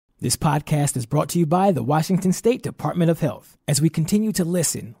This podcast is brought to you by the Washington State Department of Health. As we continue to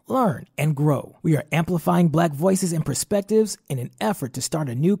listen, learn, and grow, we are amplifying Black voices and perspectives in an effort to start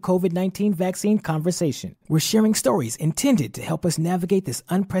a new COVID-19 vaccine conversation. We're sharing stories intended to help us navigate this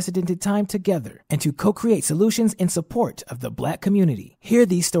unprecedented time together and to co-create solutions in support of the Black community. Hear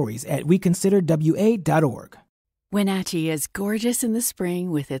these stories at weconsiderwa.org. Wenatchee is gorgeous in the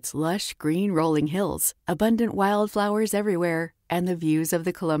spring with its lush green rolling hills, abundant wildflowers everywhere, and the views of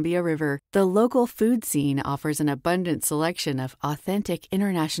the Columbia River. The local food scene offers an abundant selection of authentic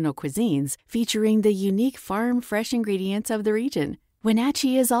international cuisines featuring the unique farm-fresh ingredients of the region.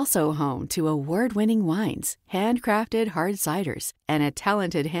 Wenatchee is also home to award-winning wines, handcrafted hard ciders, and a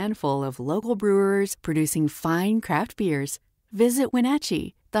talented handful of local brewers producing fine craft beers. Visit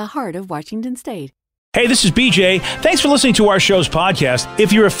Wenatchee, the heart of Washington State. Hey, this is BJ. Thanks for listening to our show's podcast.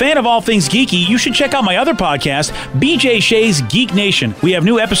 If you're a fan of all things geeky, you should check out my other podcast, BJ Shea's Geek Nation. We have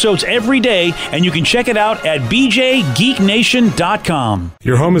new episodes every day, and you can check it out at bjgeeknation.com.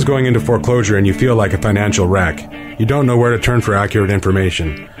 Your home is going into foreclosure and you feel like a financial wreck. You don't know where to turn for accurate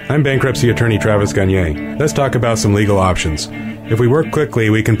information. I'm bankruptcy attorney Travis Gagne. Let's talk about some legal options. If we work quickly,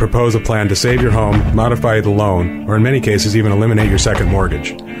 we can propose a plan to save your home, modify the loan, or in many cases even eliminate your second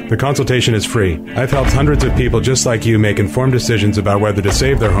mortgage. The consultation is free. I've helped hundreds of people just like you make informed decisions about whether to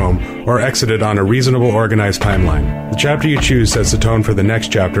save their home or exit it on a reasonable, organized timeline. The chapter you choose sets the tone for the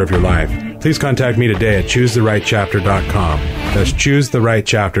next chapter of your life. Please contact me today at choosetherightchapter.com. That's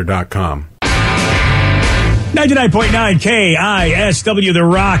choosetherightchapter.com. 99.9 KISW, the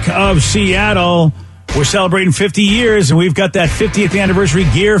Rock of Seattle. We're celebrating 50 years, and we've got that 50th anniversary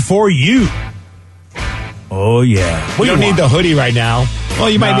gear for you. Oh, yeah. You don't need the hoodie right now. Well,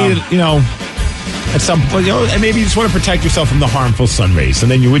 you might need it, at some point, and maybe you just want to protect yourself from the harmful sun rays,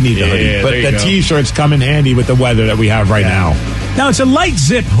 and then you would need the hoodie. But the T-shirts come in handy with the weather that we have right now. Now, it's a light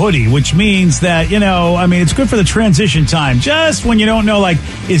zip hoodie, which means that, it's good for the transition time. Just when you don't know,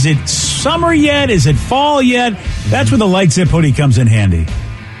 is it summer yet? Is it fall yet? That's when the light zip hoodie comes in handy.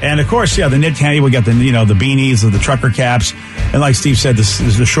 And, of course, the knit candy, we got the beanies, the trucker caps. And like Steve said, this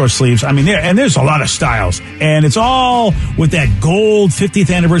is the short sleeves. I mean, there's a lot of styles. And it's all with that gold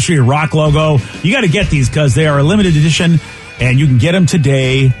 50th anniversary rock logo. You got to get these because they are a limited edition, and you can get them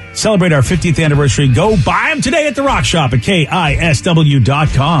today. Celebrate our 50th anniversary. Go buy them today at the Rock Shop at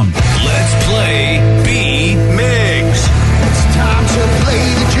KISW.com. Let's play Beat Mix. It's time to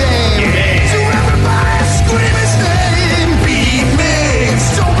play the jam. Yeah. So everybody scream his name. Beat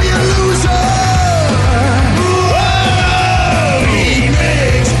Mix. Don't be a loser. Whoa. Beat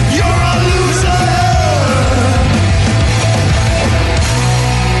Mix. You're a loser.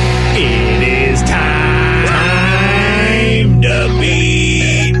 It is time to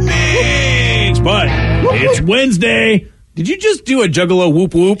Beat Mix. But it's Wednesday. Did you just do a Juggalo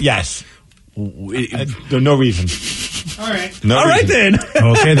whoop whoop? Yes. No reason. All right. All right then.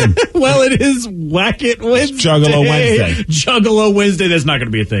 Okay then. Well, it is Whack It Wednesday. It's Juggalo Wednesday. Juggalo Wednesday. That's not going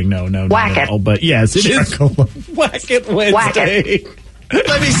to be a thing. No. Whack it. No, but yes, it is Whack It Wednesday. Whack it.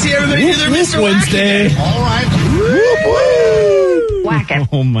 Let me see everybody do their Mr. Wednesday. All right. Whack it.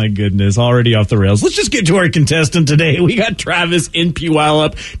 Oh my goodness, already off the rails. Let's just get to our contestant today. We got Travis in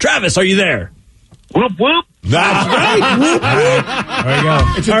Puyallup. Travis, are you there? Whoop, whoop. That's right. Whoop, whoop. There you go.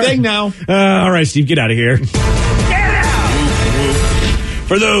 It's a thing now. All right, Steve, get out of here. Get out.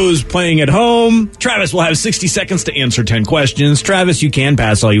 For those playing at home, Travis will have 60 seconds to answer 10 questions. Travis, you can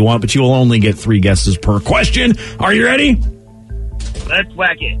pass all you want, but you will only get 3 guesses per question. Are you ready? Let's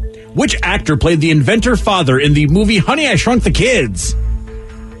whack it. Which actor played the inventor father in the movie Honey, I Shrunk the Kids?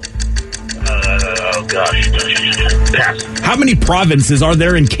 Oh, gosh. Pass. How many provinces are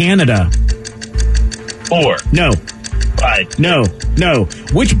there in Canada? 4. No. 5. No.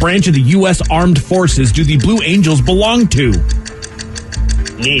 Which branch of the U.S. Armed Forces do the Blue Angels belong to?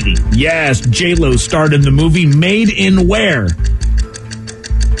 Navy. Yes, J-Lo starred in the movie Made in where?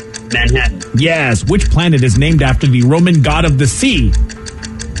 Manhattan. Yes, which planet is named after the Roman god of the sea?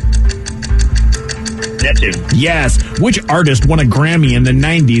 Neptune. Yes, which artist won a Grammy in the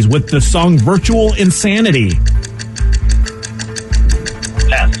 90s with the song Virtual Insanity?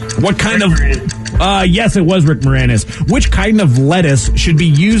 Pass. What kind of... yes, it was Rick Moranis. Which kind of lettuce should be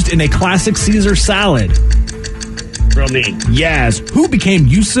used in a classic Caesar salad? Romaine. Yes. Who became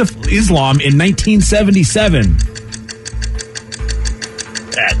Yusuf Islam in 1977?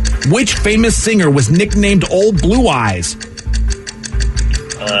 Pass. Which famous singer was nicknamed Old Blue Eyes?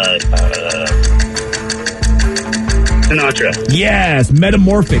 Sinatra. Yes.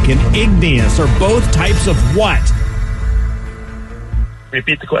 Metamorphic and igneous are both types of what?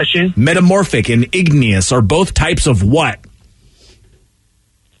 Repeat the question. Metamorphic and igneous are both types of what?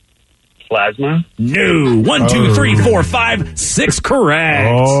 Plasma? No. 1, 2, 3, 4, 5, 6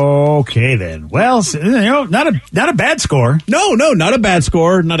 correct. Okay, then. Well, not a bad score. No, not a bad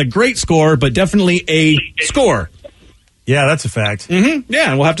score. Not a great score, but definitely a score. Yeah, that's a fact. Mm-hmm. Yeah,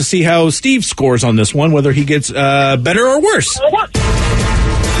 and we'll have to see how Steve scores on this one, whether he gets better or worse.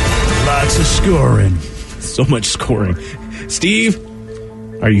 Lots of scoring. So much scoring. Steve,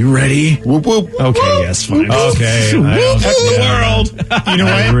 are you ready? Whoop, whoop. Okay, yes, fine. Okay. Whoop, that's the world. You know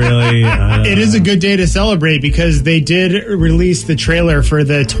what? It is a good day to celebrate because they did release the trailer for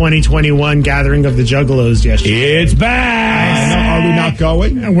the 2021 Gathering of the Juggalos yesterday. It's back. Are we not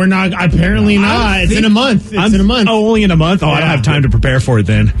going? We're not. Apparently not. It's in a month. It's in a month. Oh, only in a month? Oh, I don't have time to prepare for it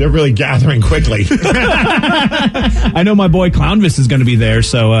then. They're really gathering quickly. I know my boy Clownvis is going to be there,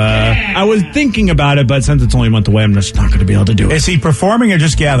 so I was thinking about it, but since it's only a month away, I'm just not going to be able to do it. Is he performing or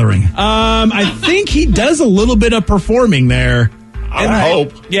just gathering? I think he does a little bit of performing there. I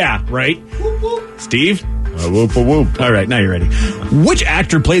hope. Yeah, right. Steve? Whoop, whoop, whoop. All right, now you're ready. Which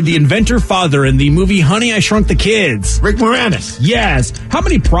actor played the inventor father in the movie Honey, I Shrunk the Kids? Rick Moranis. Yes. How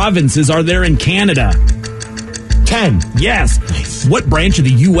many provinces are there in Canada? 10. Yes. Nice. What branch of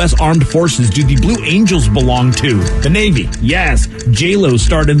the U.S. Armed Forces do the Blue Angels belong to? The Navy. Yes. J-Lo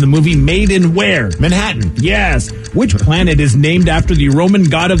starred in the movie Made in where? Manhattan. Yes. Which planet is named after the Roman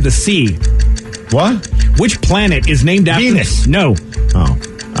god of the sea? What? Which planet is named after... Venus. No. Oh.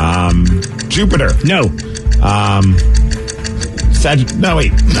 Jupiter. No.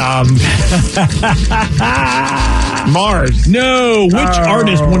 Mars. No. Which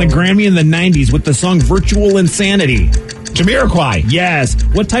artist won a Grammy in the 90s with the song Virtual Insanity? Jamiroquai. Yes.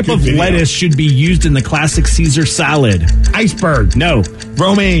 What type Good of video. lettuce should be used in the classic Caesar salad? Iceberg. No.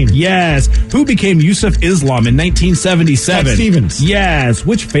 Romaine. Yes. Who became Yusuf Islam in 1977? Cat Stevens. Yes.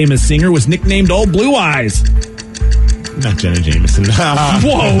 Which famous singer was nicknamed Old Blue Eyes? Not Jenna Jameson.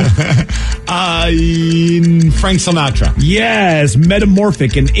 Whoa. Frank Sinatra. Yes.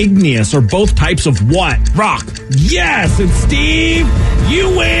 Metamorphic and igneous are both types of what? Rock. Yes. And Steve, you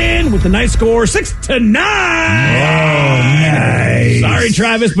win with a nice score, 6-9. Nice. Sorry,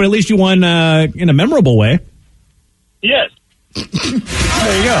 Travis, but at least you won in a memorable way. Yes. There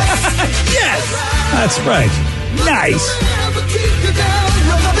you go. Yes. That's right. Nice.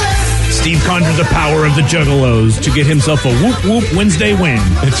 Steve conjured the power of the Juggalos to get himself a Whoop Whoop Wednesday win.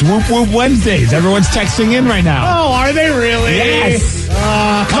 It's Whoop Whoop Wednesdays. Everyone's texting in right now. Oh, are they really? Yes.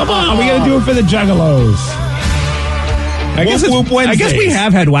 Come on. We're going to do it for the Juggalos. I guess Whoop Whoop I guess we Wednesdays.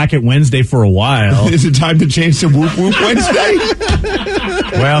 have had Whack It Wednesday for a while. Is it time to change to Whoop Whoop Wednesday?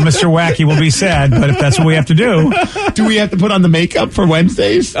 Well, Mr. Wacky will be sad, but if that's what we have to do. Do we have to put on the makeup for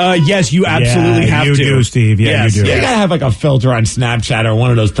Wednesdays? Yes, you absolutely have you to. do, Steve. Yeah, Yes. you do. You gotta have like a filter on Snapchat or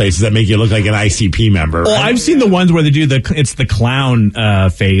one of those places that make you look like an ICP member. Well, right? I've seen the ones where they do it's the clown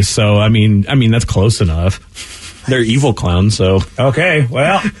face. So I mean that's close enough. They're evil clowns, so. Okay,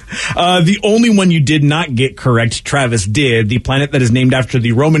 well. The only one you did not get correct, Travis did. The planet that is named after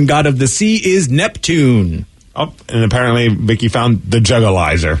the Roman god of the sea is Neptune. Oh, and apparently Vicky found the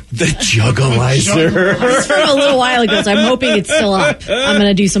Juggalizer. The Juggalizer. It's from a little while ago, so I'm hoping it's still up. I'm going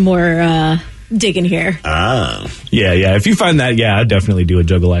to do some more digging here. Ah. Yeah. If you find that, I'd definitely do a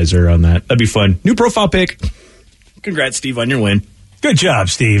Juggalizer on that. That'd be fun. New profile pic. Congrats, Steve, on your win. Good job,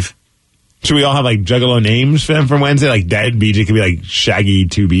 Steve. Should we all have like Juggalo names for them for Wednesday? Like Dead BJ could be like Shaggy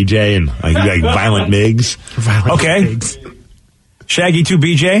 2BJ and like could be like Violent Migs. Okay. Shaggy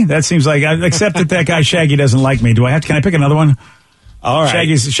 2BJ? That seems like, except that guy Shaggy doesn't like me. Can I pick another one? All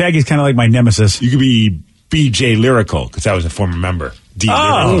right. Shaggy's kind of like my nemesis. You could be BJ Lyrical because that was a former member.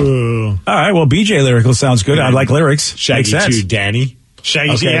 All right. Well, BJ Lyrical sounds good. I like lyrics. Shaggy Makes sense. 2 Danny.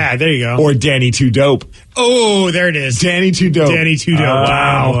 Shaggy. Okay. Yeah, there you go. Or Danny 2 Dope. Oh, there it is. Danny 2 Dope. Danny 2 Dope.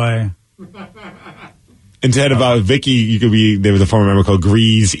 Wow. Boy. Instead of Vicky, you could be, there was a former member called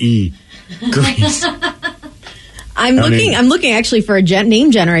Grease E. Grease. I'm looking actually for a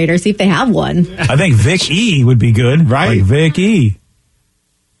name generator, see if they have one. I think Vic E would be good. Right. Like Vic E.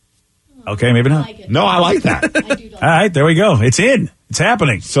 Okay, maybe not. No, I like that. All right, there we go. It's in. It's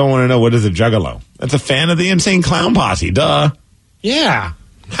happening. So I want to know, what is a Juggalo? That's a fan of the Insane Clown Posse. Duh. Yeah.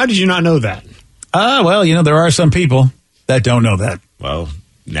 How did you not know that? Well, there are some people that don't know that. Well,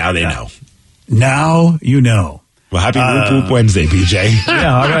 now they know. Now you know. Well, happy Whoop Whoop Wednesday, BJ.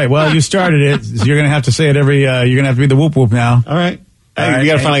 Yeah, all right. Well, you started it. So you're going to have to say it every, you're going to have to be the whoop whoop now. All right. All Hey, right. we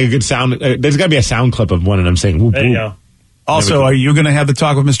got to find like a good sound. There's got to be a sound clip of one of them saying whoop There you whoop. go. Also, are you going to have the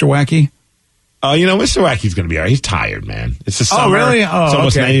talk with Mr. Wacky? Oh, Mr. Wacky's going to be all right. He's tired, man. It's the summer. really? Oh, it's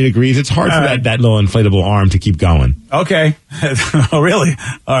almost okay. 90 degrees. It's hard All for right. that little inflatable arm to keep going. Okay. Oh, really?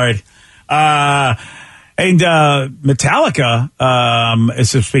 All right. And Metallica,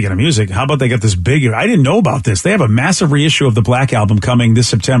 speaking of music, how about they got this big, I didn't know about this. They have a massive reissue of the Black Album coming this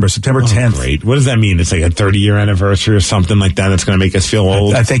September 10th. Great. What does that mean? It's like a 30-year anniversary or something like that that's going to make us feel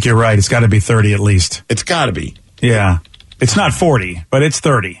old? I think you're right. It's got to be 30 at least. It's got to be. Yeah. It's not 40, but it's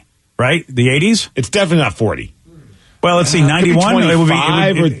 30, right? The 80s? It's definitely not 40. Well, let's see, 91? It would be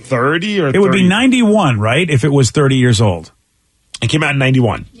 25 or 30 or 30. It would be 91, right, if it was 30 years old. It came out in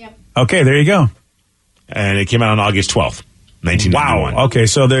 91. Yep. Okay, there you go. And it came out on August 12th, 1991. Wow. Okay,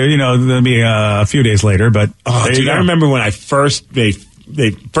 so there'll be a few days later, but dude, I remember when they first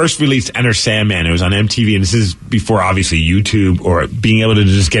released Enter Sandman. It was on MTV, and this is before obviously YouTube or being able to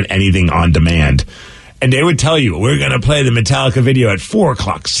just get anything on demand. And they would tell you, we're going to play the Metallica video at 4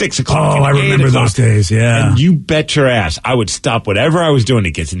 o'clock, 6 o'clock. Oh, I remember those days, yeah. And you bet your ass, I would stop whatever I was doing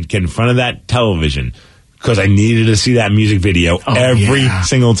to get in front of that television because I needed to see that music video every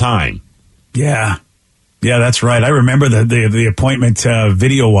single time. Yeah. Yeah, that's right. I remember the appointment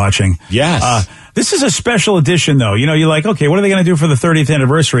video watching. Yes. This is a special edition, though. You know, you're like, okay, what are they going to do for the 30th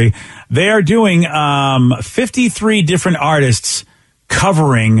anniversary? They are doing 53 different artists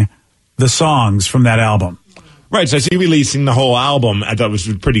covering the songs from that album. Right, so I see releasing the whole album. I thought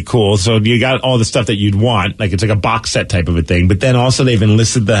was pretty cool. So you got all the stuff that you'd want, like it's like a box set type of a thing. But then also they've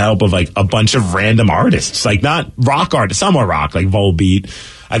enlisted the help of like a bunch of random artists, like not rock artists. Some are rock, like Volbeat,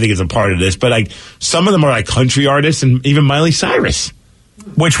 I think is a part of this. But like some of them are like country artists and even Miley Cyrus.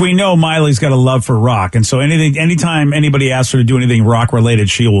 Which we know Miley's got a love for rock. And so anytime anybody asks her to do anything rock related,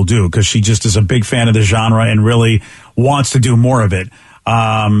 she will do because she just is a big fan of the genre and really wants to do more of it.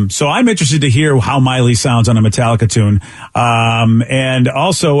 So I'm interested to hear how Miley sounds on a Metallica tune. And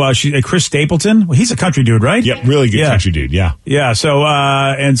also, Chris Stapleton, well, he's a country dude, right? Yep, really good country dude, yeah. Yeah,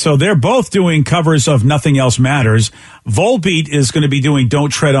 so they're both doing covers of Nothing Else Matters. Volbeat is going to be doing Don't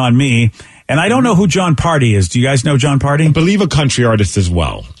Tread on Me. And I don't know who John Party is. Do you guys know John Party? I believe a country artist as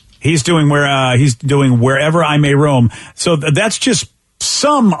well. He's doing Wherever I May Roam. So that's just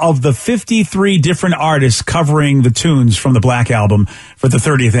some of the 53 different artists covering the tunes from the Black Album for the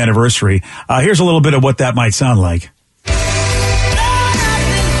 30th anniversary. Here's a little bit of what that might sound like.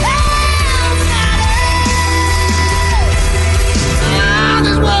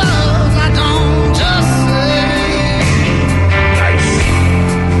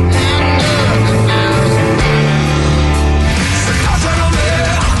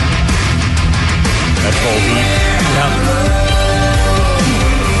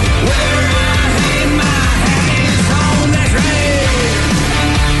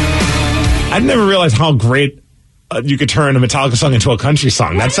 I never realized how great you could turn a Metallica song into a country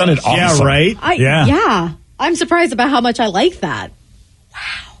song. That sounded awesome. Yeah, right? Yeah. I'm surprised about how much I like that.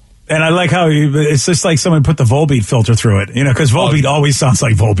 Wow. And I like how it's just like someone put the Volbeat filter through it, you know, because Volbeat always sounds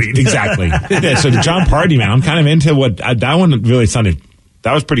like Volbeat. Exactly. Yeah, so the John Party, man, I'm kind of into what that one really sounded.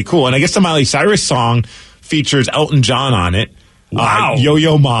 That was pretty cool. And I guess the Miley Cyrus song features Elton John on it. Wow.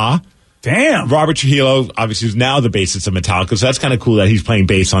 Yo-Yo Ma. Damn. Robert Trujillo, obviously, is now the bassist of Metallica, so that's kind of cool that he's playing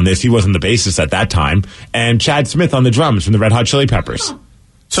bass on this. He wasn't the bassist at that time. And Chad Smith on the drums from the Red Hot Chili Peppers.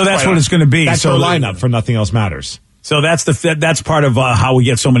 So that's what it's going to be. That's our lineup for Nothing Else Matters. So that's part of how we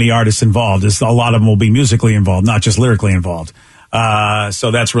get so many artists involved. Is a lot of them will be musically involved, not just lyrically involved.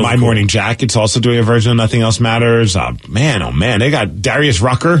 So that's really My cool. Morning Jacket's also doing a version of Nothing Else Matters. Man, oh man, they got Darius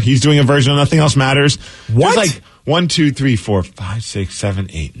Rucker. He's doing a version of Nothing Else Matters. What? There's like 1, 2, 3, 4, 5, 6, 7,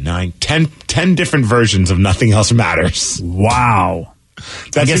 8, 9, 10 different versions of Nothing Else Matters. Wow.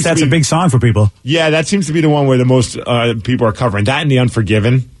 I guess that's a big song for people. Yeah, that seems to be the one where the most people are covering. That and The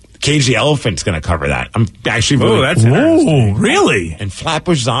Unforgiven. Cage the Elephant's going to cover that. I'm actually really... that's interesting. Really? And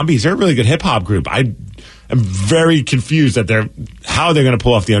Flatbush Zombies, they're a really good hip-hop group. I'm very confused that how they're going to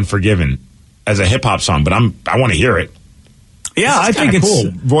pull off The Unforgiven as a hip-hop song, but I want to hear it. Yeah, I think it's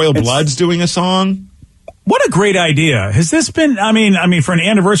cool. Royal Blood's doing a song. What a great idea. Has this been, I mean, for an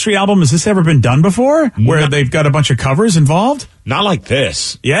anniversary album, has this ever been done before? Where they've got a bunch of covers involved? Not like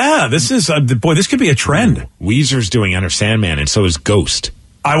this. Yeah, this is, this could be a trend. Weezer's doing Enter Sandman, and so is Ghost.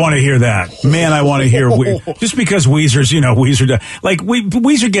 I want to hear that. Man, I want to hear just because Weezer's,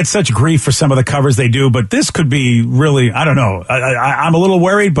 Weezer gets such grief for some of the covers they do, but this could be really, I don't know. I'm a little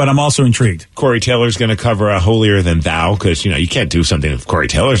worried, but I'm also intrigued. Corey Taylor's going to cover a Holier Than Thou because, you can't do something if Corey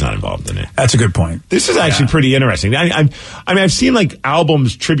Taylor's not involved in it. That's a good point. This is actually pretty interesting. I've seen like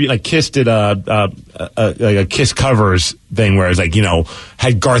albums tribute, like Kiss did a Kiss covers thing where it's like,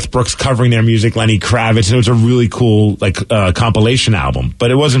 had Garth Brooks covering their music, Lenny Kravitz, and it was a really cool compilation album.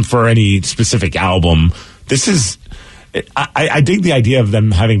 But it wasn't for any specific album. This is, I dig the idea of them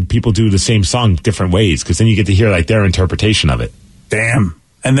having people do the same song different ways because then you get to hear like their interpretation of it. Damn.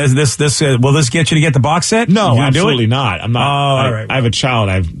 And this will this get you to get the box set? No, You gonna do absolutely it? not. I'm not. all right. I have a child.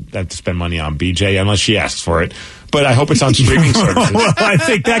 I have to spend money on BJ unless she asks for it. But I hope it's on streaming services. Well, I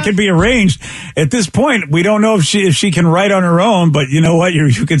think that can be arranged. At this point, we don't know if she can write on her own, but you know what?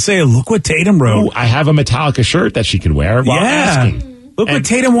 You could say, look what Tatum wrote. Ooh, I have a Metallica shirt that she could wear while asking. Look what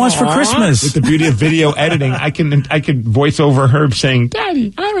Tatum wants for Christmas. With the beauty of video editing, I could voice over her saying,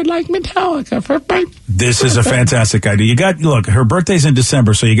 "Daddy, I would like Metallica for birthday." This is a fantastic idea. Look, her birthday's in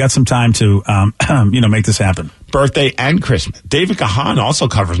December, so you got some time to, make this happen. Birthday and Christmas. David Gahan also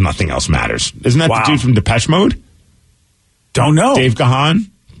covers Nothing Else Matters. Isn't that Wow. the dude from Depeche Mode? Don't know. Dave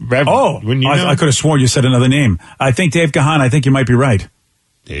Gahan? Wouldn't you know? I could have sworn you said another name. I think Dave Gahan. I think you might be right.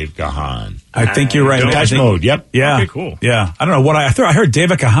 Dave Gahan. I think you're right. Depeche Mode, yep. Yeah. Okay, cool. Yeah. I don't know what I heard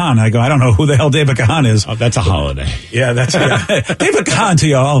David Gahan. I go, I don't know who the hell David Gahan is. Oh, that's a holiday. Yeah, that's David Gahan to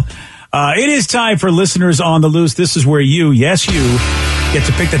y'all. It is time for Listeners on the Loose. This is where you get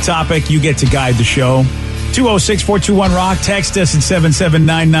to pick the topic. You get to guide the show. 206-421-ROCK. Text us at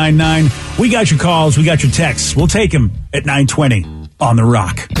 77999. We got your calls. We got your texts. We'll take them at 920 on The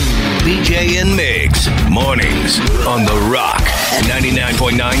Rock. BJ and Migs, mornings on The Rock,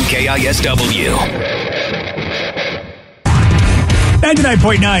 99.9 KISW.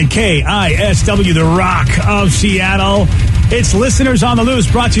 99.9 KISW, The Rock of Seattle. It's Listeners on the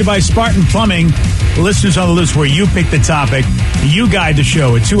Loose, brought to you by Spartan Plumbing. Listeners on the Loose, where you pick the topic. You guide the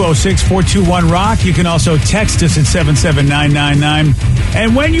show at 206-421-ROCK. You can also text us at 77999.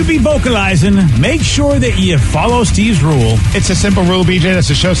 And when you be vocalizing, make sure that you follow Steve's rule. It's a simple rule, BJ. That's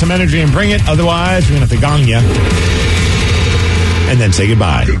to show some energy and bring it. Otherwise, we're going to have to gong you. And then say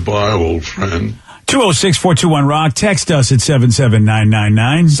goodbye. Goodbye, old friend. 206-421-ROCK. Text us at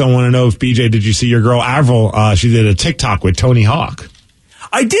 77999. Someone want to know if BJ, did you see your girl Avril? She did a TikTok with Tony Hawk.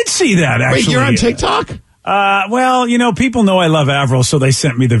 I did see that, actually. Wait, you're on TikTok? Well, people know I love Avril, so they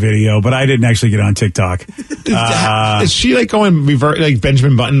sent me the video, but I didn't actually get on TikTok. Is she like going reverse, like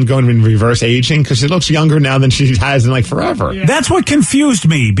Benjamin Button going in reverse aging? Because she looks younger now than she has in like forever. Yeah. That's what confused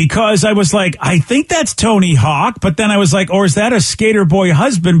me, because I was like, I think that's Tony Hawk, but then I was like, or is that a skater boy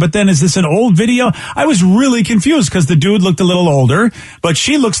husband? But then is this an old video? I was really confused because the dude looked a little older, but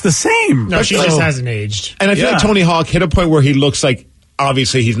she looks the same. No, she just hasn't aged. And I feel like Tony Hawk hit a point where he looks like,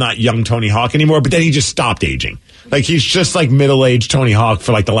 obviously he's not young Tony Hawk anymore, but then he just stopped aging. Like he's just like middle-aged Tony Hawk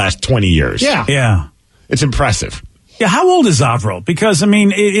for like the last 20 years. Yeah. Yeah. It's impressive. Yeah, how old is Avril? Because,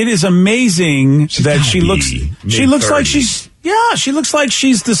 it is amazing that she looks like she looks like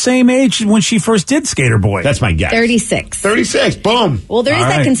she's the same age when she first did Skater Boy. That's my guess. 36. 36, boom. Well, there is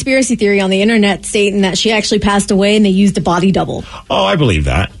that conspiracy theory on the internet stating that she actually passed away and they used a body double. Oh, I believe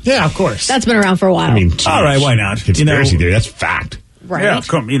that. Yeah, of course. That's been around for a while. I mean, all right, why not? Conspiracy theory, that's fact. Right. Yeah,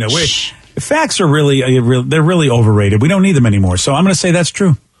 facts are really, they're really overrated. We don't need them anymore. So I'm going to say that's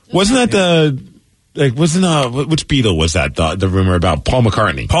true. Wasn't that which Beatle was that? The rumor about Paul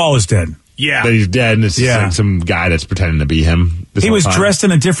McCartney. Paul is dead. Yeah. That he's dead, and it's just like some guy that's pretending to be him. He was dressed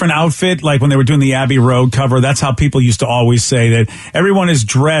in a different outfit, like when they were doing the Abbey Road cover. That's how people used to always say that everyone is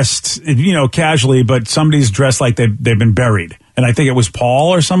dressed, casually, but somebody's dressed like they've been buried. And I think it was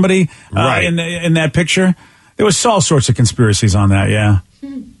Paul or somebody right. in that picture. There was all sorts of conspiracies on that, yeah.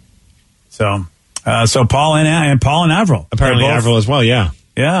 So Paul and Avril. Apparently Avril as well, yeah.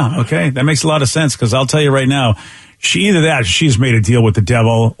 Yeah, okay. That makes a lot of sense, because I'll tell you right now, she's made a deal with the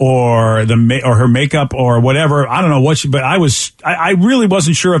devil or her makeup or whatever. I don't know what but I really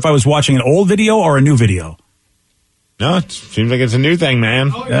wasn't sure if I was watching an old video or a new video. No, it seems like it's a new thing,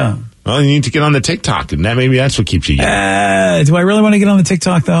 man. Oh, yeah. Well, you need to get on the TikTok, and maybe that's what keeps you young. Do I really want to get on the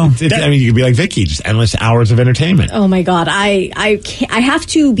TikTok, though? You could be like Vicky, just endless hours of entertainment. Oh, my God. I have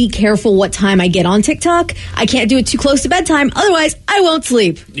to be careful what time I get on TikTok. I can't do it too close to bedtime. Otherwise, I won't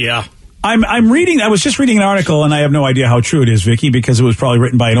sleep. Yeah. I was just reading an article, and I have no idea how true it is, Vicky, because it was probably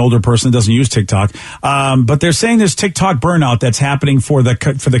written by an older person that doesn't use TikTok. But they're saying there's TikTok burnout that's happening for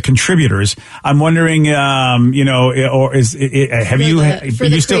the contributors. I'm wondering, or is it, have you for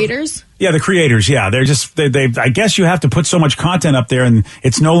the creators? Yeah, the creators. Yeah, they're just they. I guess you have to put so much content up there, and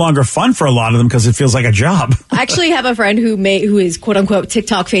it's no longer fun for a lot of them because it feels like a job. I actually have a friend who is quote unquote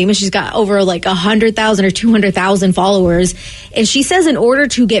TikTok famous. She's got over like 100,000 or 200,000 followers, and she says in order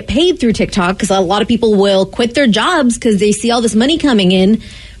to get paid through TikTok, because a lot of people will quit their jobs because they see all this money coming in,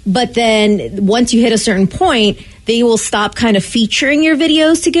 but then once you hit a certain point, they will stop kind of featuring your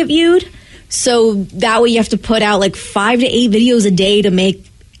videos to get viewed. So that way you have to put out like 5 to 8 videos a day to make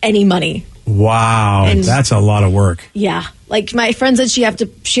any money. Wow, and that's a lot of work. Yeah, like my friend said, she has to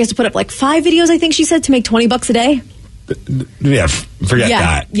put up like 5 videos. I think she said to make $20 a day. Yeah, forget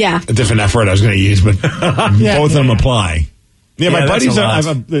that. Yeah, a different F word I was going to use, but both of them apply. Yeah, my that's buddies, a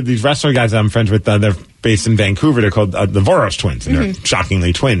lot. these wrestler guys that I'm friends with, they're based in Vancouver. They're called the Voros twins, and they're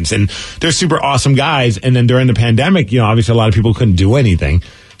shockingly twins. And they're super awesome guys. And then during the pandemic, obviously a lot of people couldn't do anything.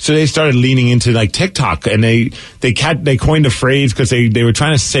 So they started leaning into like TikTok, and they coined a phrase because they were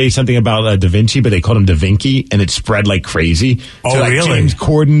trying to say something about Da Vinci, but they called him Da Vinci, and it spread like crazy. Oh, so, like, really? James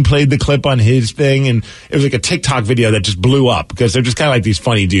Corden played the clip on his thing, and it was like a TikTok video that just blew up because they're just kind of like these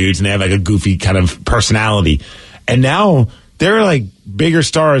funny dudes, and they have like a goofy kind of personality. And now they're like bigger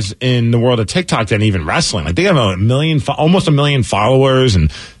stars in the world of TikTok than even wrestling. Like they have almost a million followers,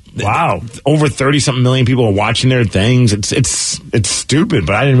 and wow, over 30-something million people are watching their things. It's stupid,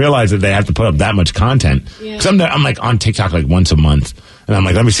 but I didn't realize that they have to put up that much content. Because I'm like on TikTok like once a month, and I'm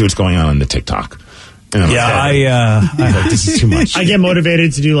like, let me see what's going on the TikTok. And I'm like, this is too much. I get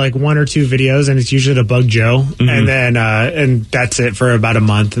motivated to do like 1 or 2 videos, and it's usually to bug Joe, and then and that's it for about a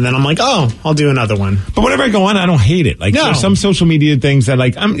month, and then I'm like, oh, I'll do another one. But whenever I go on, I don't hate it. Like there's some social media things that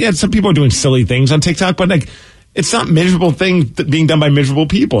like, some people are doing silly things on TikTok, but like, it's not miserable things being done by miserable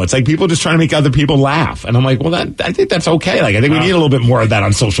people. It's like people just trying to make other people laugh. And I'm like, well, I think that's okay. Like, I think we need a little bit more of that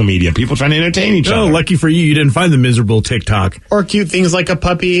on social media. People trying to entertain each other. Lucky for you didn't find the miserable TikTok. Or cute things like a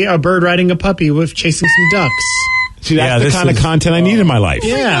bird riding a puppy with chasing some ducks. See, that's the kind of content I need in my life.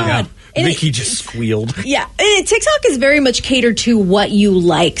 Yeah. Vicky just squealed. Yeah, and TikTok is very much catered to what you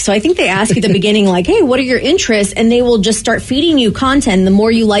like. So I think they ask you at the beginning, like, hey, what are your interests? And they will just start feeding you content. The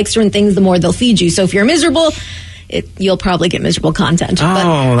more you like certain things, the more they'll feed you. So if you're miserable, you'll probably get miserable content.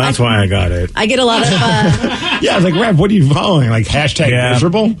 Oh, that's why I got it. I get a lot of... yeah, I was like, Rev, what are you following? Like, hashtag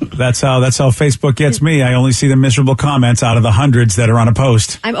miserable? That's how Facebook gets me. I only see the miserable comments out of the hundreds that are on a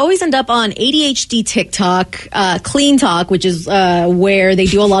post. I always end up on ADHD TikTok, Clean Talk, which is where they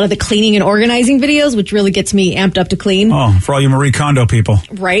do a lot of the cleaning and organizing videos, which really gets me amped up to clean. Oh, for all you Marie Kondo people.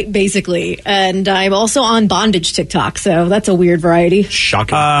 Right, basically. And I'm also on bondage TikTok, so that's a weird variety.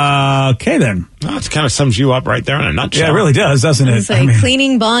 Shocking. Okay, then. Oh, it kind of sums you up right there in a nutshell. Yeah, it really does, doesn't it? It's like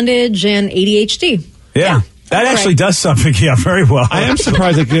cleaning, bondage, and ADHD. Yeah. That actually does sum Vicky up very well. I am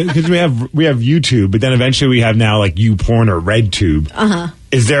surprised because we have YouTube, but then eventually we have now like YouPorn or RedTube.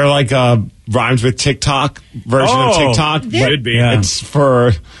 Is there like a rhymes with TikTok version of TikTok? Should be. Yeah. It's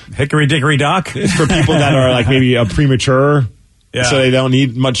for Hickory Dickory Dock. It's for people that are like maybe a premature. Yeah. So they don't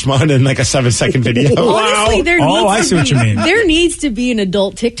need much more than like a 7-second video. Honestly, I see what you mean. There needs to be an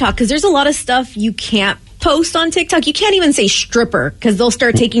adult TikTok because there's a lot of stuff you can't post on TikTok. You can't even say stripper because they'll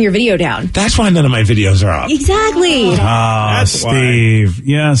start taking your video down. That's why none of my videos are up. Exactly. That's Steve. Why.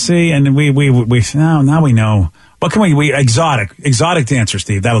 Yeah, see, and we now we know. What can we exotic dancer,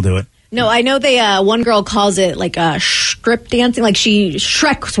 Steve? That'll do it. No, I know they. One girl calls it like strip dancing. Like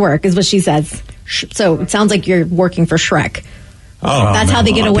Shrek's work is what she says. So it sounds like you're working for Shrek. Oh, that's how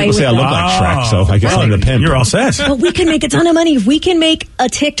they get away with it. People say I look like Shrek, so I guess I'm the pimp. You're all set. But we can make a ton of money if we can make a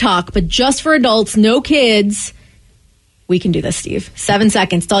TikTok, but just for adults, no kids. We can do this, Steve. 7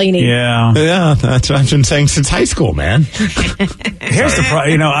 seconds, that's all you need. Yeah, that's what I've been saying since high school, man. Here's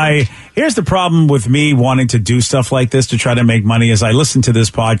the problem with me wanting to do stuff like this to try to make money is I listen to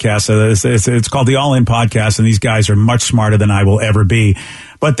this podcast. It's called the All In Podcast, and these guys are much smarter than I will ever be.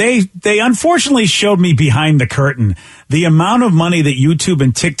 But they unfortunately showed me behind the curtain the amount of money that YouTube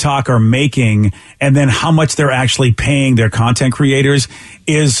and TikTok are making and then how much they're actually paying their content creators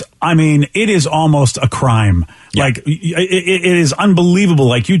is, it is almost a crime. Yeah. Like, it is unbelievable.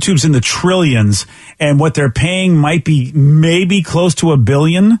 Like, YouTube's in the trillions, and what they're paying might be maybe close to $1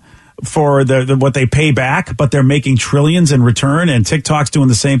 billion for what they pay back, but they're making trillions in return, and TikTok's doing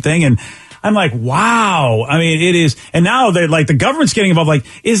the same thing. And I'm like, wow. It is. And now they're like, the government's getting involved. Like,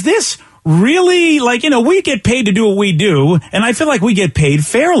 is this really we get paid to do what we do, and I feel like we get paid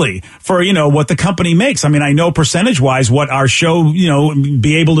fairly for, what the company makes. I know percentage wise what our show,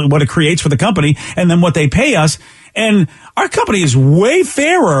 what it creates for the company and then what they pay us. And our company is way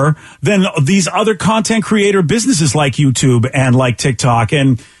fairer than these other content creator businesses like YouTube and like TikTok.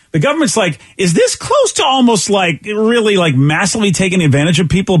 And the government's like, is this close to almost like really like massively taking advantage of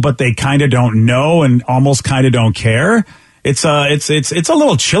people, but they kind of don't know and almost kind of don't care? It's a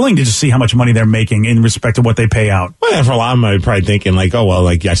little chilling to just see how much money they're making in respect to what they pay out. Well, for a lot of them, I'm probably thinking like, oh, well,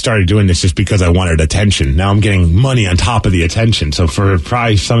 like I started doing this just because I wanted attention. Now I'm getting money on top of the attention. So for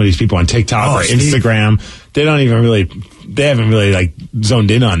probably some of these people on TikTok or Instagram, they haven't really like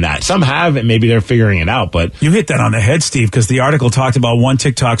zoned in on that. Some have, and maybe they're figuring it out. But you hit that on the head, Steve, because the article talked about one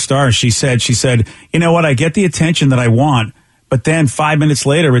TikTok star. She said, you know what? I get the attention that I want, but then 5 minutes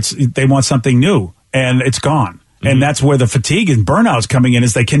later, they want something new, and it's gone. And that's where the fatigue and burnout's coming in,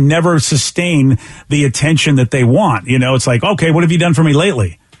 is they can never sustain the attention that they want. It's like, okay, what have you done for me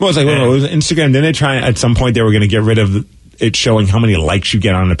lately? Well, it's like, it was Instagram. Then they try at some point they were going to get rid of it showing how many likes you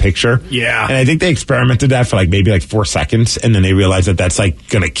get on a picture. Yeah. And I think they experimented that for maybe 4 seconds, and then they realized that that's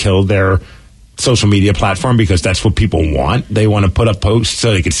going to kill their social media platform, because that's what people want. They want to put up posts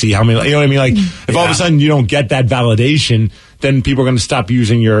so they can see how many, you know what I mean? If all of a sudden you don't get that validation, then people are going to stop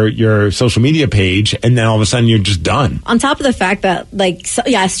using your social media page, and then all of a sudden you're just done. On top of the fact that,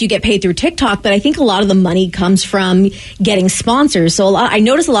 yes, you get paid through TikTok, but I think a lot of the money comes from getting sponsors. So I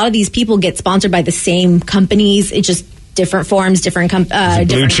notice a lot of these people get sponsored by the same companies. It's just different forms, different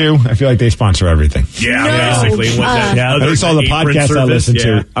Blue Chew, I feel like they sponsor everything. Yeah, basically. At least all the podcasts I listen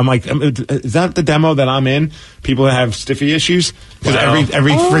to. I'm like, is that the demo that I'm in? People that have stiffy issues? Because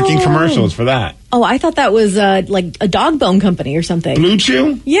every freaking commercial is for that. Oh, I thought that was like a dog bone company or something. Blue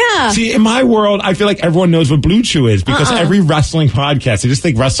Chew? Yeah. See, in my world, I feel like everyone knows what Blue Chew is, because every wrestling podcast, I just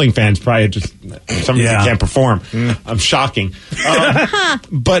think wrestling fans probably just, some reason can't perform. I'm shocking.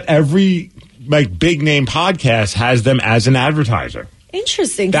 But every big name podcast has them as an advertiser.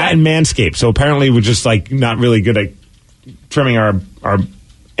 Interesting. That and Manscaped. So apparently we're just not really good at trimming our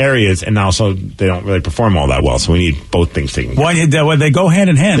areas, and also they don't really perform all that well. So we need both things taken care of. Well, they go hand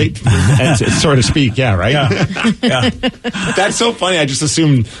in hand. So to speak, yeah, right? Yeah. That's so funny. I just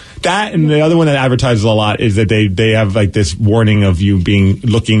assumed that, and the other one that advertises a lot is that they have this warning of you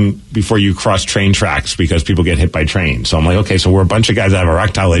looking before you cross train tracks, because people get hit by trains. So I'm like, okay, so we're a bunch of guys that have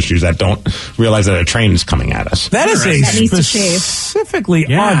erectile issues that don't realize that a train is coming at us. That is a specifically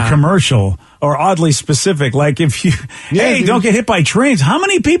odd commercial, or oddly specific. Like if you, don't get hit by trains. How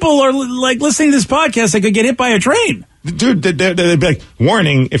many people are listening to this podcast that could get hit by a train? Dude, they'd be like,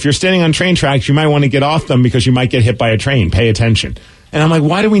 warning, if you're standing on train tracks, you might want to get off them because you might get hit by a train. Pay attention. And I'm like,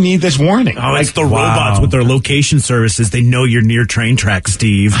 why do we need this warning? Oh, it's the robots with their location services. They know you're near train tracks,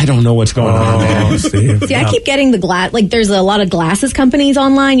 Steve. I don't know what's going on there, Steve. See, I keep getting the glass. There's a lot of glasses companies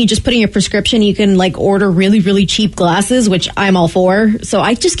online. You just put in your prescription. You can order really, really cheap glasses, which I'm all for. So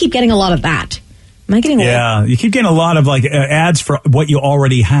I just keep getting a lot of that. Am I getting? Yeah, you keep getting a lot of ads for what you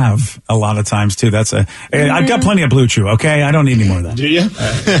already have. A lot of times too. I've got plenty of Blue Chew. Okay, I don't need any more of that. Do you?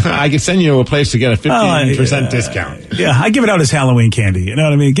 I can send you to a place to get a 15% discount. Yeah, I give it out as Halloween candy. You know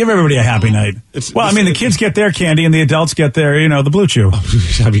what I mean? Give everybody a happy night. The kids get their candy and the adults get their, the Blue Chew. Oh,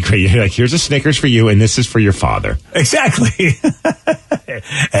 that'd be great. You're like, here's a Snickers for you, and this is for your father. Exactly.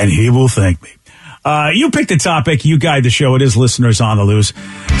 And he will thank me. You pick the topic. You guide the show. It is Listeners on the Loose.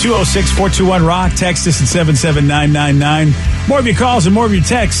 206-421-ROCK. Text us at 77999. More of your calls and more of your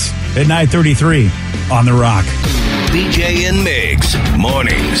texts at 9:33 on The Rock. BJ and Migs,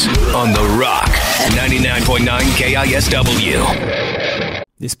 mornings on The Rock, 99.9 KISW.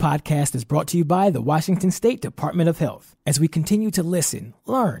 This podcast is brought to you by the Washington State Department of Health. As we continue to listen,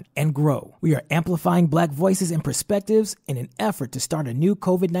 learn, and grow, we are amplifying Black voices and perspectives in an effort to start a new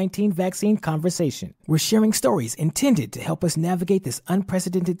COVID-19 vaccine conversation. We're sharing stories intended to help us navigate this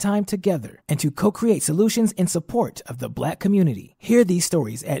unprecedented time together and to co-create solutions in support of the Black community. Hear these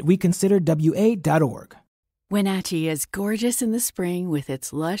stories at weconsiderwa.org. Wenatchee is gorgeous in the spring with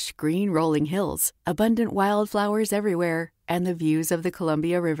its lush green rolling hills, abundant wildflowers everywhere, and the views of the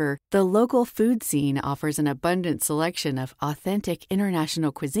Columbia River. The local food scene offers an abundant selection of authentic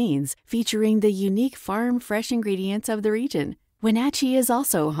international cuisines featuring the unique farm-fresh ingredients of the region. Wenatchee is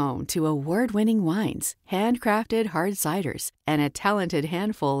also home to award-winning wines, handcrafted hard ciders, and a talented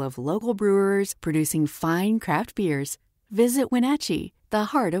handful of local brewers producing fine craft beers. Visit Wenatchee, the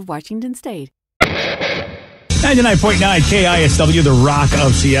heart of Washington State. 99.9 KISW, the Rock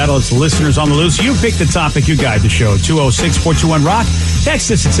of Seattle. It's Listeners on the Loose. You pick the topic, you guide the show. 206-421-ROCK. Text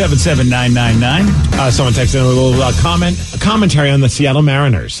us at 77999. Someone texted in a little commentary on the Seattle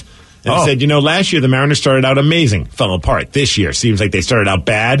Mariners. And it said, last year the Mariners started out amazing, fell apart. This year seems like they started out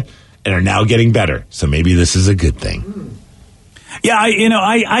bad and are now getting better. So maybe this is a good thing. Yeah,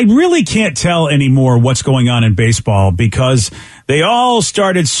 I really can't tell anymore what's going on in baseball, because they all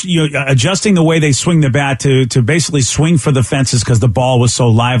started adjusting the way they swing the bat to basically swing for the fences because the ball was so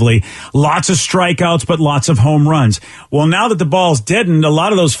lively. Lots of strikeouts, but lots of home runs. Well, now that the ball's deadened, a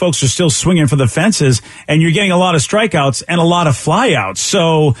lot of those folks are still swinging for the fences, and you're getting a lot of strikeouts and a lot of flyouts.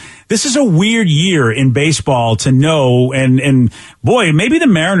 So this is a weird year in baseball to know, and boy, maybe the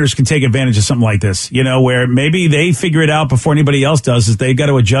Mariners can take advantage of something like this, where maybe they figure it out before anybody else does, is they've got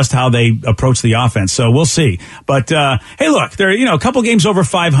to adjust how they approach the offense. So we'll see. But, hey, look, they're, a couple games over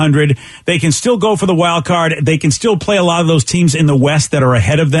 500. They can still go for the wild card. They can still play a lot of those teams in the West that are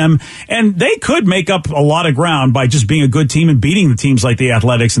ahead of them. And they could make up a lot of ground by just being a good team and beating the teams like the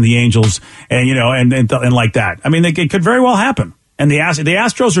Athletics and the Angels and, and like that. I mean, it could very well happen. And the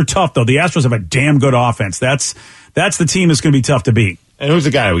Astros are tough, though. The Astros have a damn good offense. That's the team that's going to be tough to beat. And who's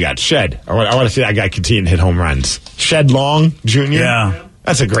the guy we got? Shed. I want to see that guy continue to hit home runs. Shed Long Jr. Yeah.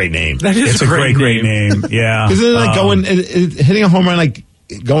 That's a great name. It's a great name. Yeah. Isn't it like hitting a home run like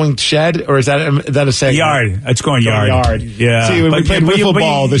going shed, or is that a segment? Yard. It's going yard. Yeah. See, when we played wiffle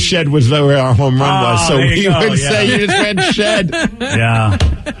ball, the shed was where our home run was, so we would say you just went shed. Yeah.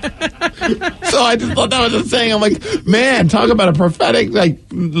 So I just thought that was a saying. I'm like, man, talk about a prophetic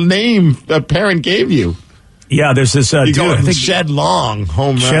name a parent gave you. Yeah, there's this dude. I think Shed Long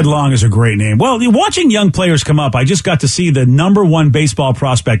home run. Shed Long is a great name. Well, watching young players come up, I just got to see the number one baseball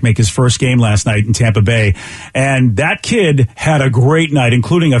prospect make his first game last night in Tampa Bay, and that kid had a great night,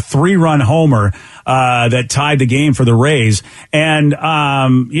 including a 3-run homer that tied the game for the Rays. And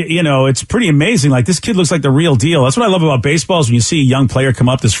it's pretty amazing. Like, this kid looks like the real deal. That's what I love about baseball is when you see a young player come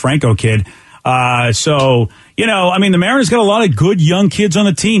up, this Franco kid. The Mariners got a lot of good young kids on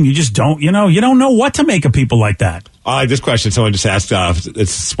the team. You just don't know what to make of people like that. I like this question. Someone just asked, it's a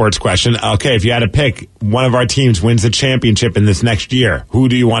sports question. Okay, if you had to pick one of our teams wins the championship in this next year, who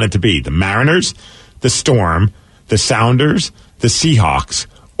do you want it to be? The Mariners, the Storm, the Sounders, the Seahawks,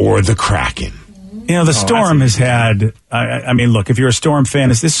 or the Kraken? The Storm has had, look, if you're a Storm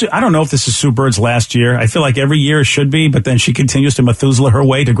fan, I don't know if this is Sue Bird's last year. I feel like every year it should be, but then she continues to Methuselah her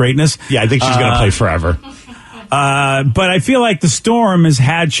way to greatness. Yeah, I think she's going to play forever. But I feel like the Storm has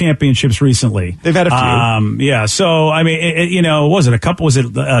had championships recently. They've had a few. Yeah. So, was it a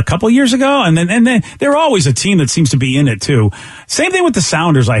couple years ago? And then they're always a team that seems to be in it too. Same thing with the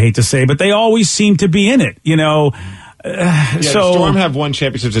Sounders, I hate to say, but they always seem to be in it, the Storm have won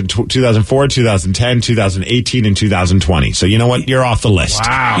championships in 2004, 2010, 2018, and 2020. So you know what? You're off the list.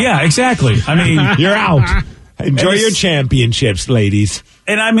 Wow. Yeah, exactly. You're out. Enjoy your championships, ladies.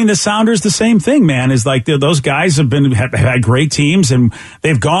 And the Sounders, the same thing, man. Is like those guys have had great teams, and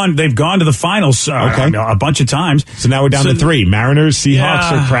they've gone to the finals a bunch of times. So now we're down to 3: Mariners,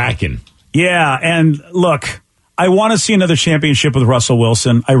 Seahawks, or Kraken. Yeah, and look, I want to see another championship with Russell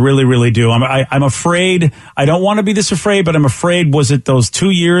Wilson. I really, really do. I'm afraid. I don't want to be this afraid, but I'm afraid. Was it those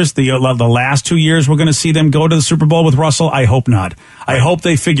 2 years, the last 2 years, we're going to see them go to the Super Bowl with Russell? I hope not. I hope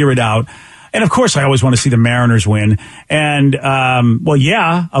they figure it out. And of course, I always want to see the Mariners win. And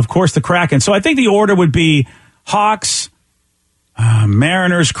of course, the Kraken. So I think the order would be Hawks,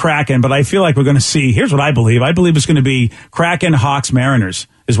 Mariners, Kraken. But I feel like we're going to see. Here's what I believe. I believe it's going to be Kraken, Hawks, Mariners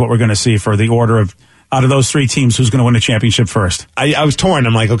is what we're going to see for the order of. Out of those 3 teams, who's going to win a championship first? I was torn.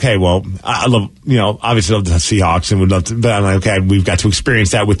 I'm like, okay, well, I love, obviously love the Seahawks and would love to, but I'm like, okay, we've got to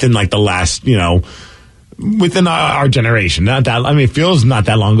experience that within the last, within our generation. Not that, it feels not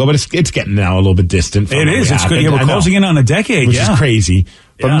that long ago, but it's getting now a little bit distant. It is. It's good. Yeah, we're closing in on a decade, which is crazy.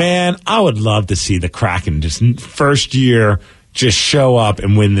 But man, I would love to see the Kraken just first year just show up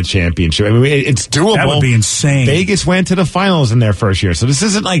and win the championship. It's doable. That would be insane. Vegas went to the finals in their first year, so this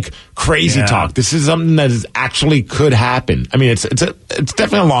isn't like crazy talk. This is something that actually could happen. It's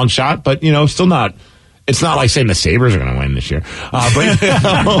definitely a long shot, but still not. It's not like saying the Sabres are going to win this year, but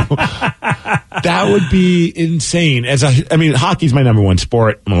that would be insane. Hockey's my number one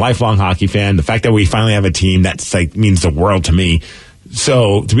sport. I'm a lifelong hockey fan. The fact that we finally have a team that's means the world to me.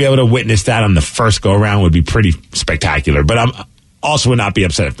 So to be able to witness that on the first go around would be pretty spectacular. But I'm also would not be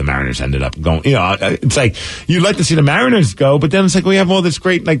upset if the Mariners ended up going. It's like you'd like to see the Mariners go, but then it's like we have all this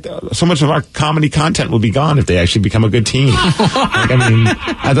great, so much of our comedy content will be gone if they actually become a good team.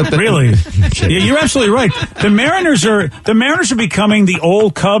 I thought that really. Yeah, you're absolutely right. The Mariners are becoming the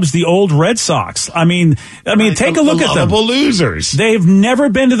old Cubs, the old Red Sox. Take a look at them. Losers. They've never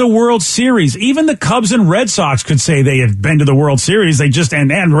been to the World Series. Even the Cubs and Red Sox could say they have been to the World Series. They just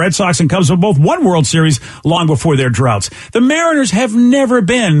and Red Sox and Cubs have both won World Series long before their droughts. The Mariners have never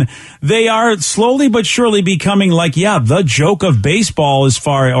been. They are slowly but surely becoming the joke of baseball as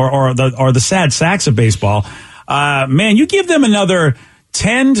far or the sad sacks of baseball. Man, you give them another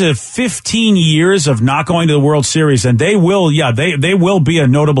 10 to 15 years of not going to the World Series, and they will be a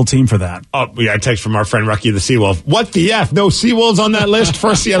notable team for that. Oh, we got a text from our friend Rucky the Seawolf. What the F? No Seawolves on that list?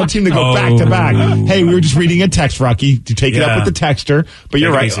 First Seattle team to go back to back. Hey, we were just reading a text, Rucky, to take it up with the texter. But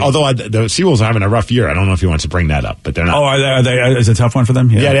you're right. Easy. Although the Seawolves are having a rough year. I don't know if he wants to bring that up, but they're not. Oh, are they? Is it a tough one for them?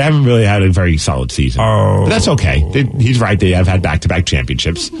 Yeah, they haven't really had a very solid season. Oh. But that's okay. He's right. They have had back-to-back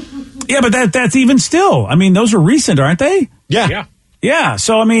championships. Yeah, but that's even still. Those are recent, aren't they? Yeah. Yeah,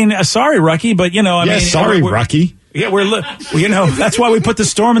 so sorry, Rucky, but sorry, Rucky. Yeah, that's why we put the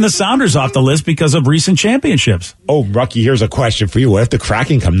Storm and the Sounders off the list because of recent championships. Oh, Rucky, here's a question for you. What if the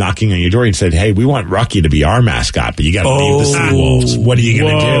Kraken come knocking on your door and said, "Hey, we want Rucky to be our mascot, but you got to leave the Seawolves"? What are you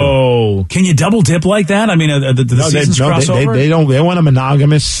going to do? Can you double dip like that? The seasons cross over? They don't. They want a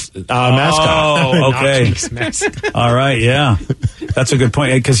monogamous mascot. Oh, okay. All right, yeah. That's a good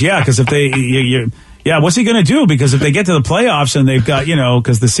point. Because if they, what's he going to do? Because if they get to the playoffs and they've got,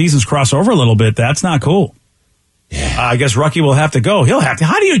 because the seasons cross over a little bit, that's not cool. Yeah. I guess Rucky will have to go. He'll have to.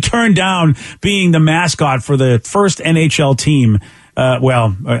 How do you turn down being the mascot for the first NHL team?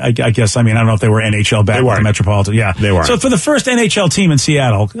 I guess, I don't know if they were NHL back with the Metropolitan. Yeah. They were. So for the first NHL team in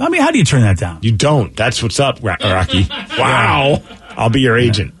Seattle, how do you turn that down? You don't. That's what's up, Rocky. Wow. I'll be your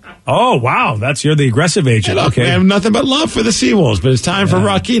agent. Oh, wow. You're the aggressive agent. Hey, look, okay. I have nothing but love for the Seawolves, but it's time for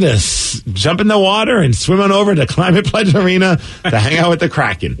Rocky to jump in the water and swim on over to Climate Pledge Arena to hang out with the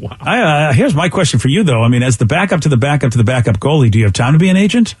Kraken. Wow. Here's my question for you, though. As the backup to the backup to the backup goalie, do you have time to be an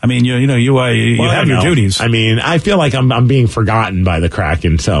agent? You have your duties. I feel like I'm being forgotten by the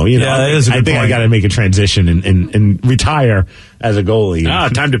Kraken, so, that is a good I think point. I got to make a transition and retire as a goalie.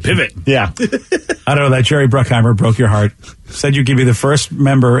 Time to pivot. Yeah. I don't know, that Jerry Bruckheimer broke your heart. Said you'd be the first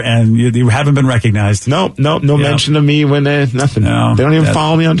member, and you haven't been recognized. No mention of me when nothing. No, they don't even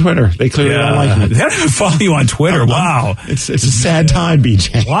follow me on Twitter. They clearly don't like me. They don't even follow you on Twitter. Wow. It's a sad time,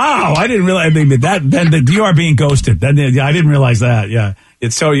 BJ. Wow. I didn't realize then you are being ghosted. I didn't realize that. Yeah.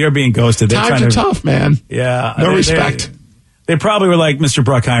 You're being ghosted. Times are tough, man. Yeah. No respect. They probably were like, Mr.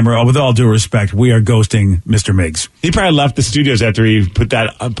 Bruckheimer, with all due respect, we are ghosting Mr. Miggs. He probably left the studios after he put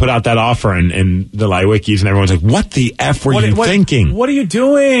out that offer in the Wikis, and everyone's like, what the F were you thinking? What are you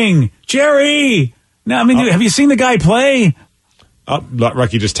doing? Jerry! No, have you seen the guy play?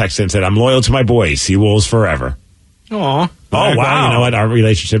 Rucky just texted and said, I'm loyal to my boys. Seawolves forever. Aw. Oh, wow. Well, you know what?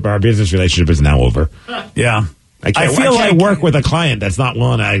 Our business relationship is now over. Yeah. I can't work with a client that's not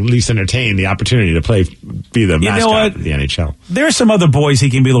willing to at least entertain the opportunity to be the mascot of the NHL. There's some other boys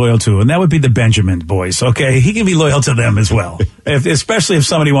he can be loyal to, and that would be the Benjamin boys, okay? He can be loyal to them as well, especially if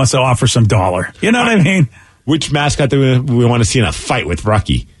somebody wants to offer some dollar. You know what I mean? Which mascot do we want to see in a fight with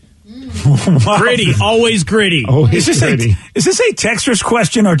Rucky? Gritty, always gritty. Always gritty. Is this a texter's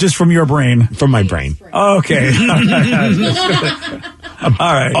question or just from your brain? From my brain. Okay.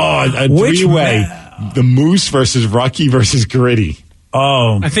 All right. Oh, a three-way. The Moose versus Rucky versus Gritty.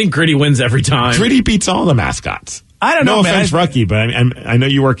 Oh. I think Gritty wins every time. Gritty beats all the mascots. I don't know, man. No offense, Rucky, but I know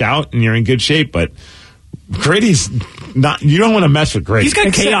you work out and you're in good shape, but Gritty's not. You don't want to mess with Gritty. He's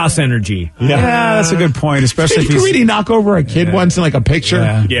got chaos energy. Yeah, that's a good point, especially if he's... Gritty knock over a kid once in like a picture?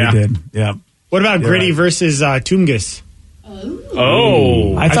 Yeah. He did. Yeah. What about Gritty versus Tungus?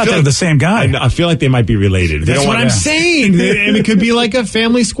 Oh, I thought they were the same guy. I feel like they might be related. That's what I'm saying. And it could be like a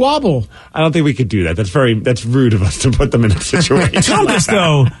family squabble. I don't think we could do that. That's rude of us to put them in a situation.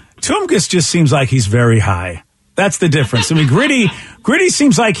 Tungus just seems like he's very high. That's the difference. Gritty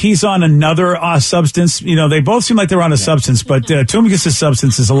seems like he's on another substance. They both seem like they're on a substance, but Tungus'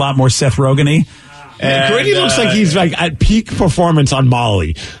 substance is a lot more Seth Rogen-y. Gritty looks like he's like at peak performance on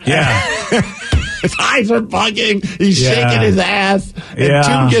Molly. Yeah. His eyes are bugging. He's shaking his ass. And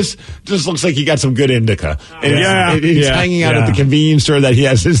Tungus just looks like he got some good indica. And he's hanging out at the convenience store that he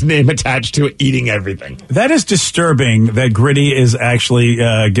has his name attached to, eating everything. That is disturbing that Gritty is actually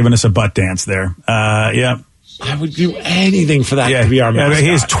giving us a butt dance there. Yeah. I would do anything for that to be our mascot.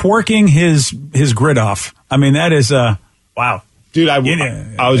 He's twerking his grit off. That is, wow. Dude, I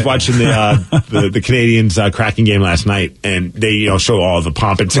was watching the Canadians Kraken game last night, and they show all the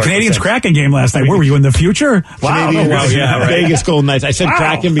pomp and the Canadians Kraken game last night. Where were you in the future? Wow, Vegas Golden Knights. I said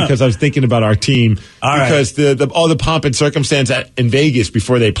Kraken because I was thinking about our team because all the pomp and circumstance in Vegas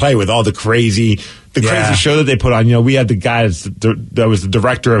before they play with all the crazy show that they put on. We had the guy that was the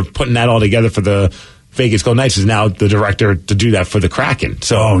director of putting that all together for the Vegas Golden Knights is now the director to do that for the Kraken.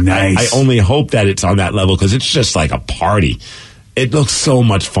 So nice. I only hope that it's on that level because it's just like a party. It looks so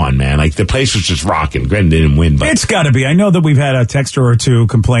much fun, man. Like, the place was just rocking. Granted, they didn't win, but... It's got to be. I know that we've had a texter or two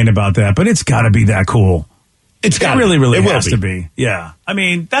complain about that, but it's got to be that cool. It really has to be. Yeah.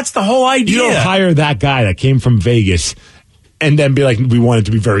 That's the whole idea. You don't hire that guy that came from Vegas and then be like, we want it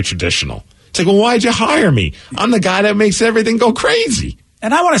to be very traditional. It's like, well, why'd you hire me? I'm the guy that makes everything go crazy.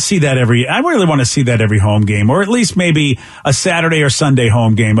 And I want to see that I really want to see that every home game, or at least maybe a Saturday or Sunday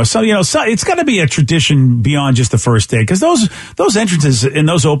home game. Or so, it's got to be a tradition beyond just the first day, because those entrances and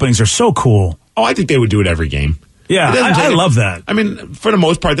those openings are so cool. Oh, I think they would do it every game. Yeah, I love that. For the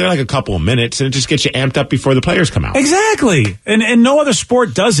most part, they're like a couple of minutes, and it just gets you amped up before the players come out. Exactly. And no other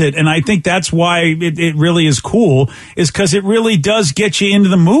sport does it, and I think that's why it really is cool, is because it really does get you into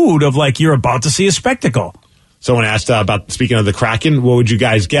the mood of like you're about to see a spectacle. Someone asked about, speaking of the Kraken, what would you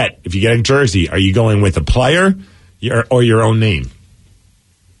guys get? If you get a jersey, are you going with a player or your own name?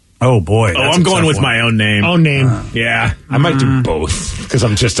 Oh, boy. Oh, I'm going with my own name. Own name. Yeah. I might do both because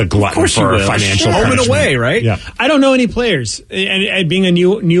I'm just a glutton for financial home and away, right? Yeah. I don't know any players. And being a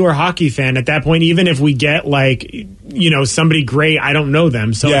newer hockey fan, at that point, even if we get somebody great, I don't know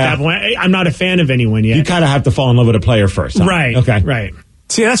them. So at that point, I'm not a fan of anyone yet. You kind of have to fall in love with a player first. Huh? Right. Okay. Right.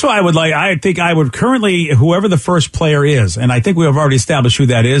 See, that's what I would like. I think I would currently, whoever the first player is, and I think we have already established who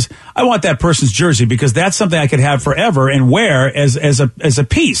that is, I want that person's jersey because that's something I could have forever and wear as a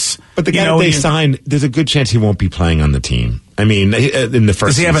piece. But the guy that they signed, there's a good chance he won't be playing on the team. I mean, in the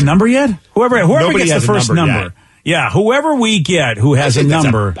first Does he have a number yet? Whoever gets the first number. Yeah, whoever we get who has a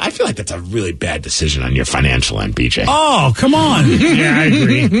number. I feel like that's a really bad decision on your financial end, BJ. Oh, come on. Yeah, I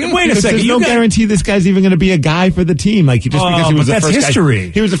agree. Wait a second. There's no guarantee this guy's even going to be a guy for the team. Like just because he was the first history.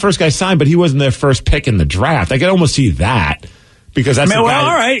 guy. He was the first guy signed, but he wasn't their first pick in the draft. I could almost see that. Because that's all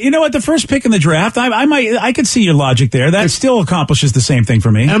right. You know what? The first pick in the draft, I could see your logic there. That still accomplishes the same thing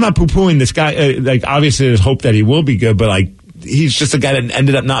for me. And I'm not poo-pooing this guy. Obviously, there's hope that he will be good, but he's just a guy that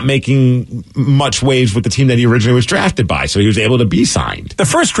ended up not making much waves with the team that he originally was drafted by, so he was able to be signed. The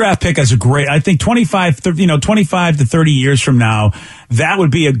first draft pick is I think 25 to 30 years from now, that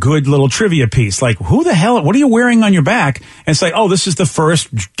would be a good little trivia piece. Like, who the hell, what are you wearing on your back? And it's like, oh, this is the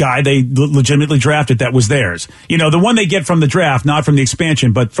first guy they legitimately drafted that was theirs. The one they get from the draft, not from the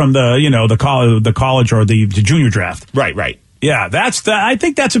expansion, but from the college or the junior draft. Right. Yeah, I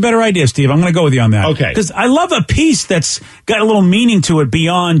think that's a better idea, Steve. I'm going to go with you on that. Okay. Because I love a piece that's got a little meaning to it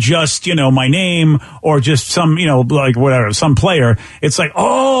beyond just, my name or just some, some player. It's like,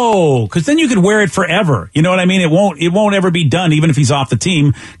 because then you could wear it forever. You know what I mean? It won't ever be done, even if he's off the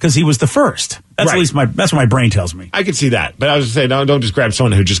team, because he was the first. That's right. At least that's what my brain tells me. I could see that. But I was going to say, don't just grab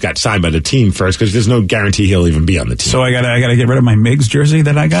someone who just got signed by the team first, because there's no guarantee he'll even be on the team. So I gotta get rid of my Miggs jersey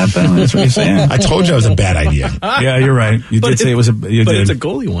that I got, then? That's what you're saying? I told you it was a bad idea. Yeah, you're right. You did say it was But it's a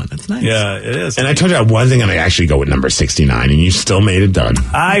goalie one. That's nice. Yeah, it is. And I told you I wasn't going to actually go with number 69, and you still made it done.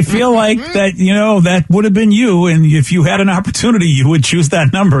 I feel like that, that would have been you, and if you had an opportunity, you would choose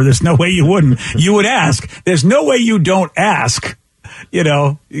that number. There's no way you wouldn't. You would ask. There's no way you don't ask. You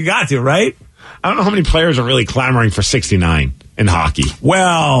got to, right? I don't know how many players are really clamoring for 69 in hockey.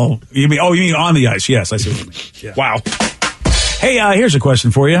 Well, you mean on the ice? Yes, I see what you mean. Yeah. Wow. Hey, here's a question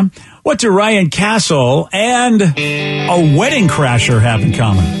for you. What do Ryan Castle and a wedding crasher have in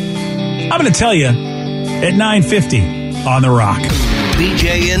common? I'm going to tell you at 9:50 on The Rock.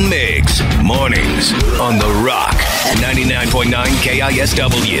 BJ and Migs, mornings on The Rock, 99.9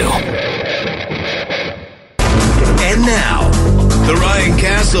 KISW. And now, the Ryan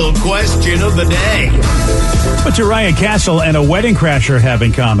Castle question of the day. What do Ryan Castle and a wedding crasher have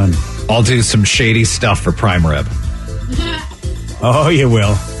in common? I'll do some shady stuff for prime rib. Oh, you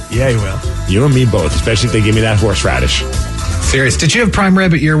will. Yeah, you will. You and me both, especially if they give me that horseradish. Serious. Did you have prime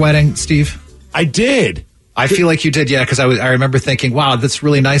rib at your wedding, Steve? I did. I feel like you did, yeah, because I remember thinking, wow, that's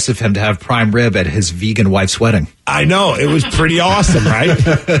really nice of him to have prime rib at his vegan wife's wedding. I know. It was pretty awesome, right?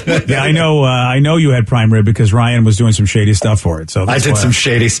 Yeah, I know you had prime rib because Ryan was doing some shady stuff for it. So I did some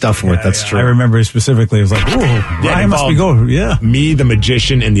shady stuff for it. That's true. I remember specifically. It was like, ooh, Ryan must be good. Yeah. Me, the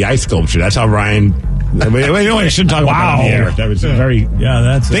magician, and the ice sculpture. That's how Ryan... I shouldn't talk about that on the air. That was very... Yeah,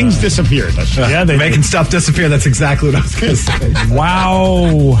 that's... Things disappeared. Yeah, they're making stuff disappear. That's exactly what I was going to say.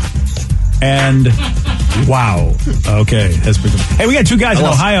 Wow. And wow. Okay. Hey, we got two guys in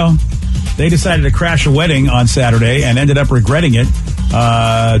Ohio. They decided to crash a wedding on Saturday and ended up regretting it.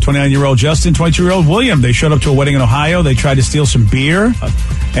 29-year-old Justin, 22-year-old William. They showed up to a wedding in Ohio. They tried to steal some beer.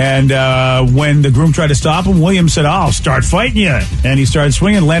 And when the groom tried to stop him, William said, I'll start fighting you. And he started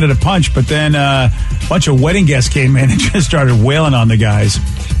swinging, landed a punch. But then a bunch of wedding guests came in and just started wailing on the guys.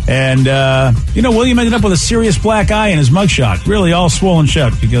 And, William ended up with a serious black eye in his mugshot. Really all swollen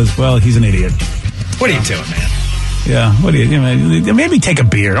shut because, well, he's an idiot. What are you doing, man? Yeah, what do you maybe take a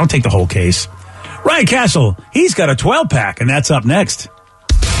beer. Don't take the whole case. Ryan Castle, he's got a 12-pack, and that's up next.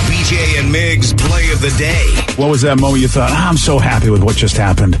 BJ and Migs play of the day. What was that moment you thought, I'm so happy with what just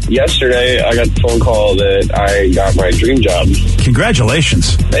happened? Yesterday, I got the phone call that I got my dream job.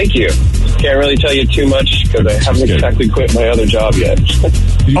 Congratulations. Thank you. Can't really tell you too much because I haven't exactly quit my other job yet.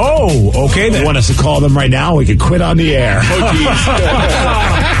 Oh, okay. You want us to call them right now? We could quit on the air.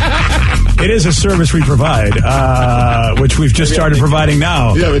 It is a service we provide, which we've just started providing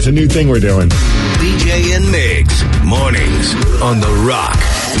now. Yeah, it's a new thing we're doing. BJ and Migs, mornings on The Rock,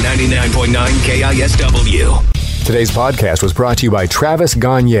 99.9 KISW. Today's podcast was brought to you by Travis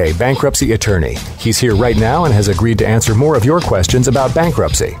Gagne, bankruptcy attorney. He's here right now and has agreed to answer more of your questions about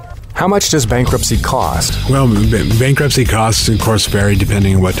bankruptcy. How much does bankruptcy cost? Well, bankruptcy costs, of course, vary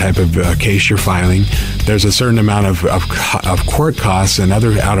depending on what type of case you're filing. There's a certain amount of court costs and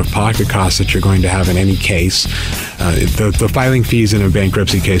other out-of-pocket costs that you're going to have in any case. The filing fees in a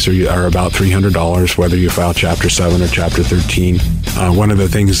bankruptcy case are about $300, whether you file Chapter 7 or Chapter 13. One of the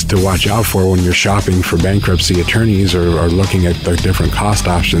things to watch out for when you're shopping for bankruptcy attorneys or looking at the different cost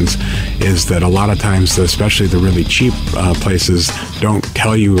options is that a lot of times, especially the really cheap places, don't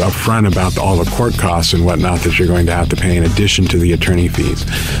tell you up front about all the court costs and whatnot that you're going to have to pay in addition to the attorney fees.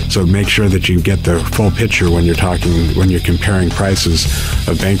 So make sure that you get the full picture when you're comparing prices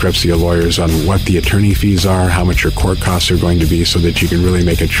of bankruptcy lawyers on what the attorney fees are, how much your court costs are going to be, so that you can really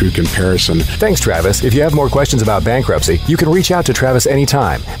make a true comparison. Thanks, Travis. If you have more questions about bankruptcy, you can reach out to Travis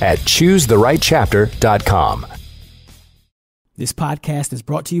anytime at choosetherightchapter.com. This podcast is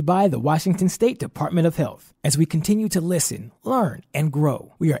brought to you by the Washington State Department of Health. As we continue to listen, learn, and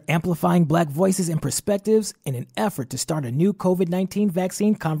grow, we are amplifying Black voices and perspectives in an effort to start a new COVID-19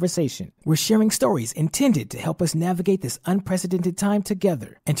 vaccine conversation. We're sharing stories intended to help us navigate this unprecedented time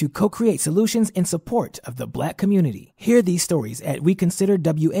together and to co-create solutions in support of the Black community. Hear these stories at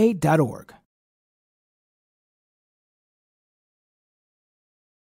weconsiderwa.org.